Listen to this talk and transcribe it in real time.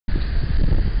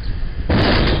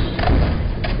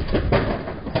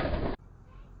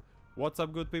What's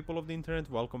up, good people of the internet?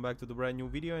 Welcome back to the brand new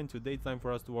video, and today it's time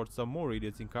for us to watch some more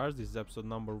idiots in cars. This is episode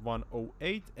number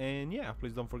 108, and yeah,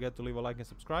 please don't forget to leave a like and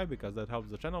subscribe because that helps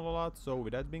the channel a lot. So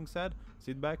with that being said,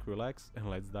 sit back, relax,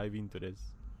 and let's dive into this.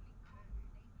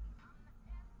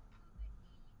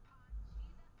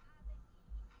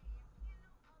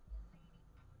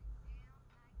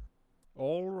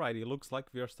 Alrighty, looks like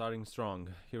we are starting strong.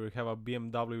 Here we have a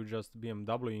BMW just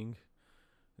BMWing.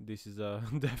 This is a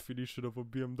definition of a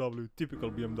BMW,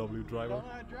 typical BMW driver.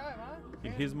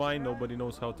 In his mind, nobody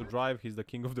knows how to drive, he's the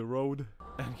king of the road,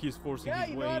 and he's forcing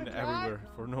his way in everywhere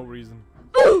for no reason.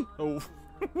 Oh!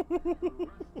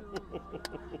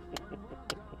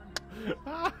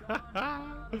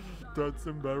 That's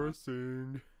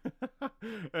embarrassing.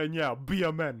 And yeah, be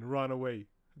a man, run away.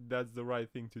 That's the right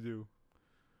thing to do.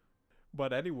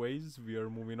 But anyways, we are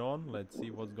moving on. Let's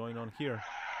see what's going on here.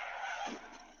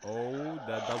 Oh,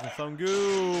 that doesn't sound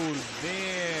good.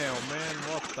 Damn, man,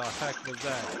 what the heck was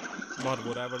that? But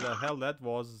whatever the hell that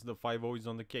was, the 5-0 is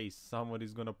on the case.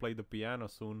 Somebody's gonna play the piano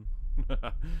soon.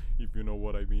 If you know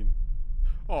what I mean.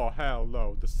 Oh, hell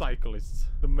no, the cyclists.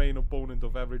 The main opponent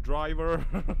of every driver.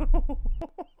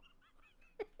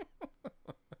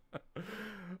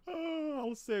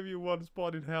 I'll save you one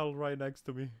spot in hell right next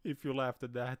to me if you laughed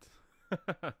at that.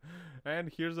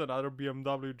 And here's another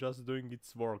BMW just doing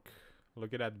its work.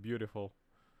 Look at that, beautiful.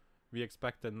 We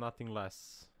expected nothing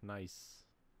less. Nice.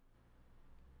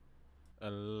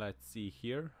 Let's see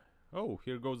here. Oh,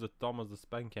 here goes the Thomas the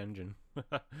Spank engine.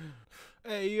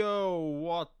 Hey yo,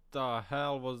 what the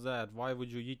hell was that? Why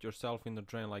would you eat yourself in the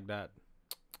drain like that?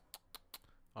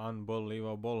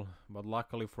 Unbelievable. But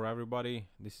luckily for everybody,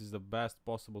 this is the best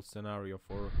possible scenario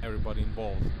for everybody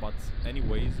involved. But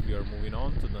anyways, we are moving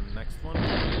on to the next one.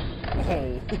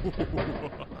 Oh!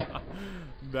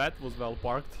 That was well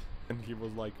parked, and he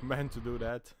was like meant to do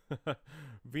that.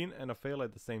 Win and a fail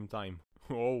at the same time.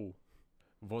 Oh!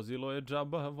 Vozilo je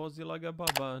džaba, vozila ga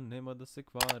baba, nema da se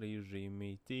kvari,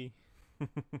 žimi ti.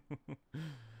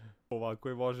 Ovako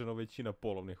je voženo većina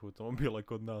polovnih automobila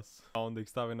kod nas. A onda ih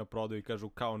stave na prodaju i kažu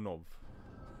kao nov.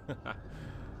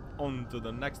 On to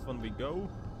the next one we go.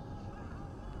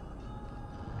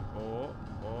 Oh,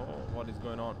 what is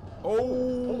going on?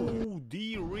 Oh,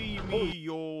 dearie me,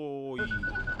 oi.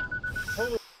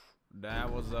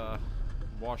 That was a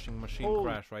washing machine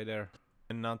crash right there.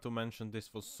 And not to mention,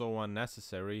 this was so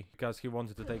unnecessary because he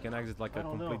wanted to take an exit like a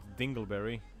complete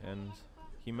dingleberry, and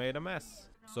he made a mess.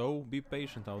 So be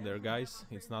patient out there, guys.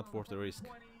 It's not worth the risk.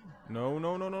 No,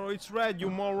 no, no, no, it's red, you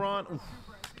moron. Oof.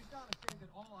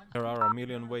 There are a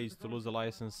million ways to lose a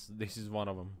license. This is one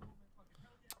of them.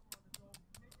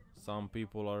 Some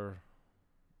people are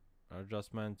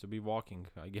just meant to be walking,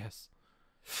 I guess.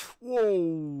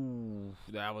 Whoa!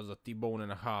 That was a T-bone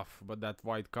and a half, but that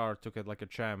white car took it like a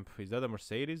champ. Is that a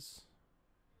Mercedes?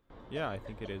 Yeah, I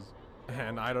think it is.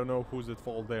 And I don't know who's at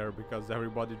fault there, because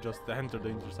everybody just entered the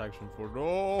intersection for...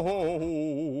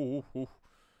 Oh!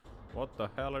 What the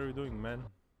hell are you doing, man?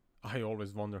 I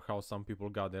always wonder how some people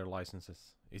got their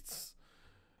licenses. It's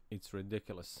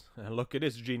ridiculous. And look at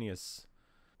this genius.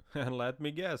 And let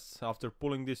me guess, after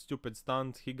pulling this stupid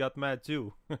stunt, he got mad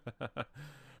too.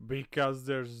 Because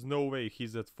there's no way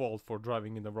he's at fault for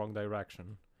driving in the wrong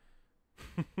direction.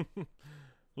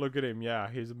 Look at him, yeah,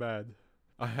 he's mad.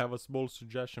 I have a small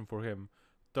suggestion for him.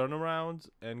 Turn around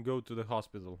and go to the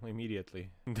hospital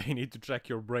immediately. They need to check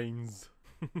your brains.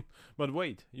 But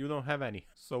wait, you don't have any,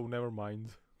 so never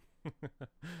mind.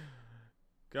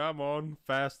 Come on,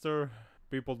 faster.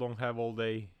 People don't have all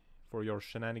day for your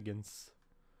shenanigans.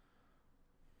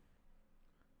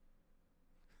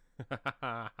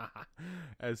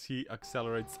 As he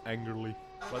accelerates angrily.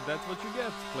 But that's what you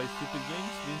get. Play stupid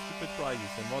games, win stupid prizes.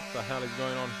 And what the hell is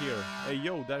going on here? Hey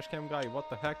yo, dashcam guy, what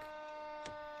the heck?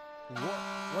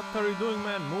 What are you doing,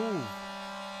 man? Move!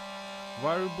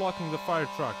 Why are you blocking the fire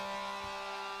truck?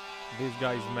 This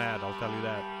guy is mad, I'll tell you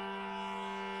that.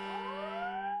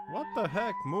 What the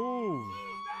heck? Move!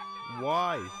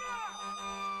 Why?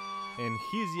 And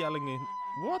he's yelling in...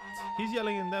 What? He's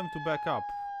yelling at them to back up.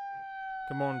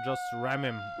 Come on, just ram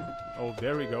him. Oh,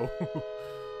 there we go.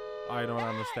 I don't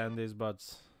understand this, but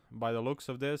by the looks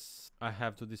of this, I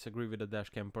have to disagree with the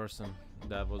dashcam person.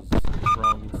 That was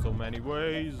wrong in so many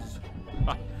ways.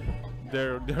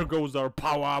 There goes our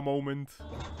power moment.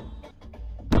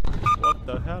 What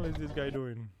the hell is this guy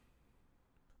doing?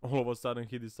 All of a sudden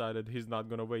he decided he's not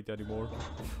gonna wait anymore.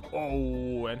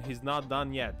 Oh, and he's not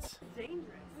done yet.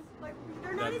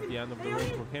 That's the end of the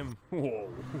ring for him. Whoa.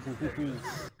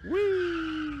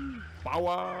 Whee!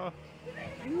 Power!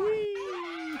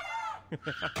 Whee!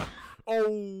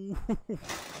 Oh!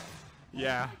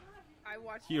 Yeah.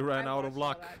 watched. He ran out of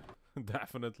watched all luck. that.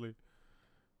 Definitely.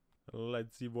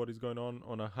 Let's see what is going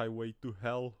on a highway to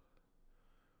hell.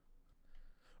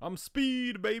 I'm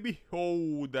speed, baby.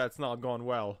 Oh, that's not gone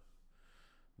well.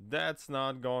 That's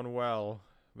not gone well.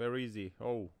 Very easy.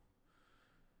 Oh.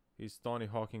 He's Tony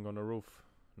Hawking on the roof.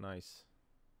 Nice.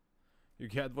 You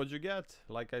get what you get,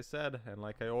 like I said, and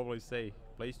like I always say,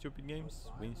 play stupid games,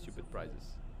 win stupid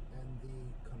prizes. And the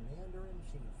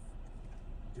commander-in-chief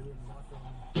doing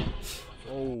nothing.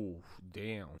 Oh,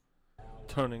 damn.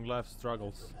 Turning left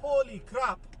struggles. Holy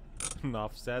crap!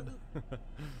 Enough said.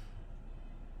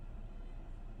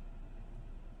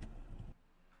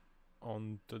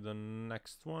 On to the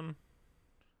next one.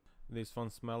 This one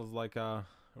smells like a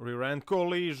rear-end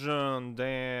collision.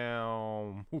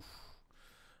 Damn. Oof.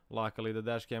 Luckily the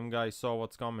dashcam guy saw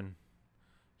what's coming.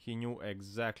 He knew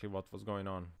exactly what was going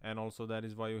on. And also that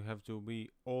is why you have to be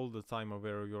all the time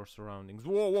aware of your surroundings.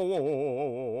 Whoa, whoa, whoa, whoa, whoa,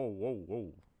 whoa, whoa, whoa,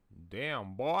 whoa.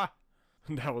 Damn, boy.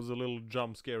 That was a little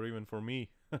jump scare even for me.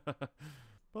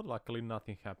 But luckily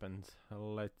nothing happened.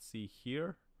 Let's see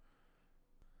here.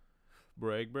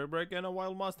 Brake, brake, brake, and a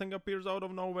wild Mustang appears out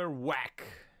of nowhere. Whack!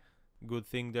 Good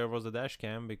thing there was a dash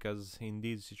cam, because in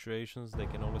these situations they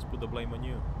can always put the blame on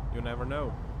you. You never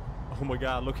know. Oh my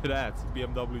god, look at that.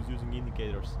 BMW is using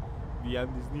indicators. The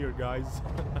end is near, guys.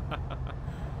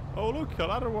 Oh look,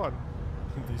 another one.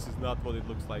 This is not what it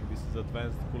looks like. This is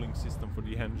advanced cooling system for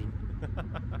the engine.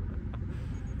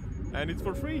 And it's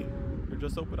for free. You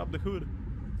just open up the hood.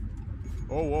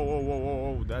 Oh, whoa, whoa, whoa,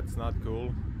 whoa, whoa. That's not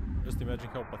cool. Just imagine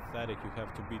how pathetic you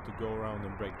have to be to go around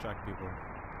and brake check people.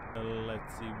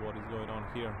 Let's see what is going on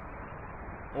here.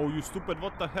 Oh, you stupid,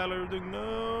 what the hell are you doing?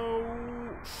 No!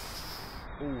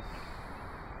 Oof.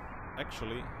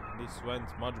 Actually, this went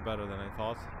much better than I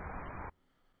thought.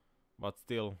 But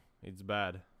still, it's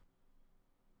bad.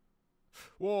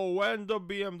 Whoa, when the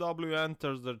BMW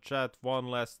enters the chat one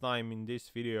last time in this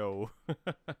video.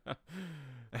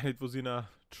 And it was in a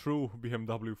true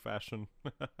BMW fashion.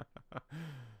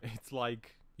 It's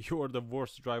like, you're the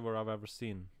worst driver I've ever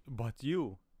seen. But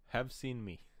you have seen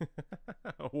me.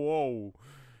 Whoa.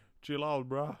 Chill out,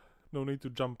 bruh. No need to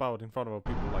jump out in front of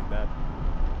people like that.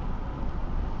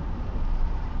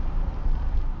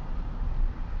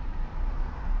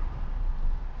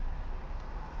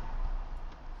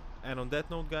 And on that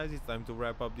note, guys, it's time to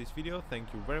wrap up this video.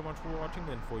 Thank you very much for watching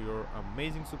and for your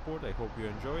amazing support. I hope you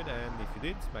enjoyed, and if you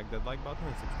did, smack that like button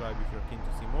and subscribe if you're keen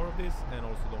to see more of this, and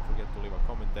also don't forget to leave a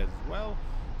comment as well.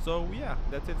 So yeah,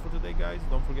 that's it for today, guys.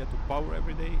 Don't forget to power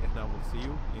every day, and I will see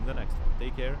you in the next one.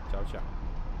 Take care. Ciao, ciao.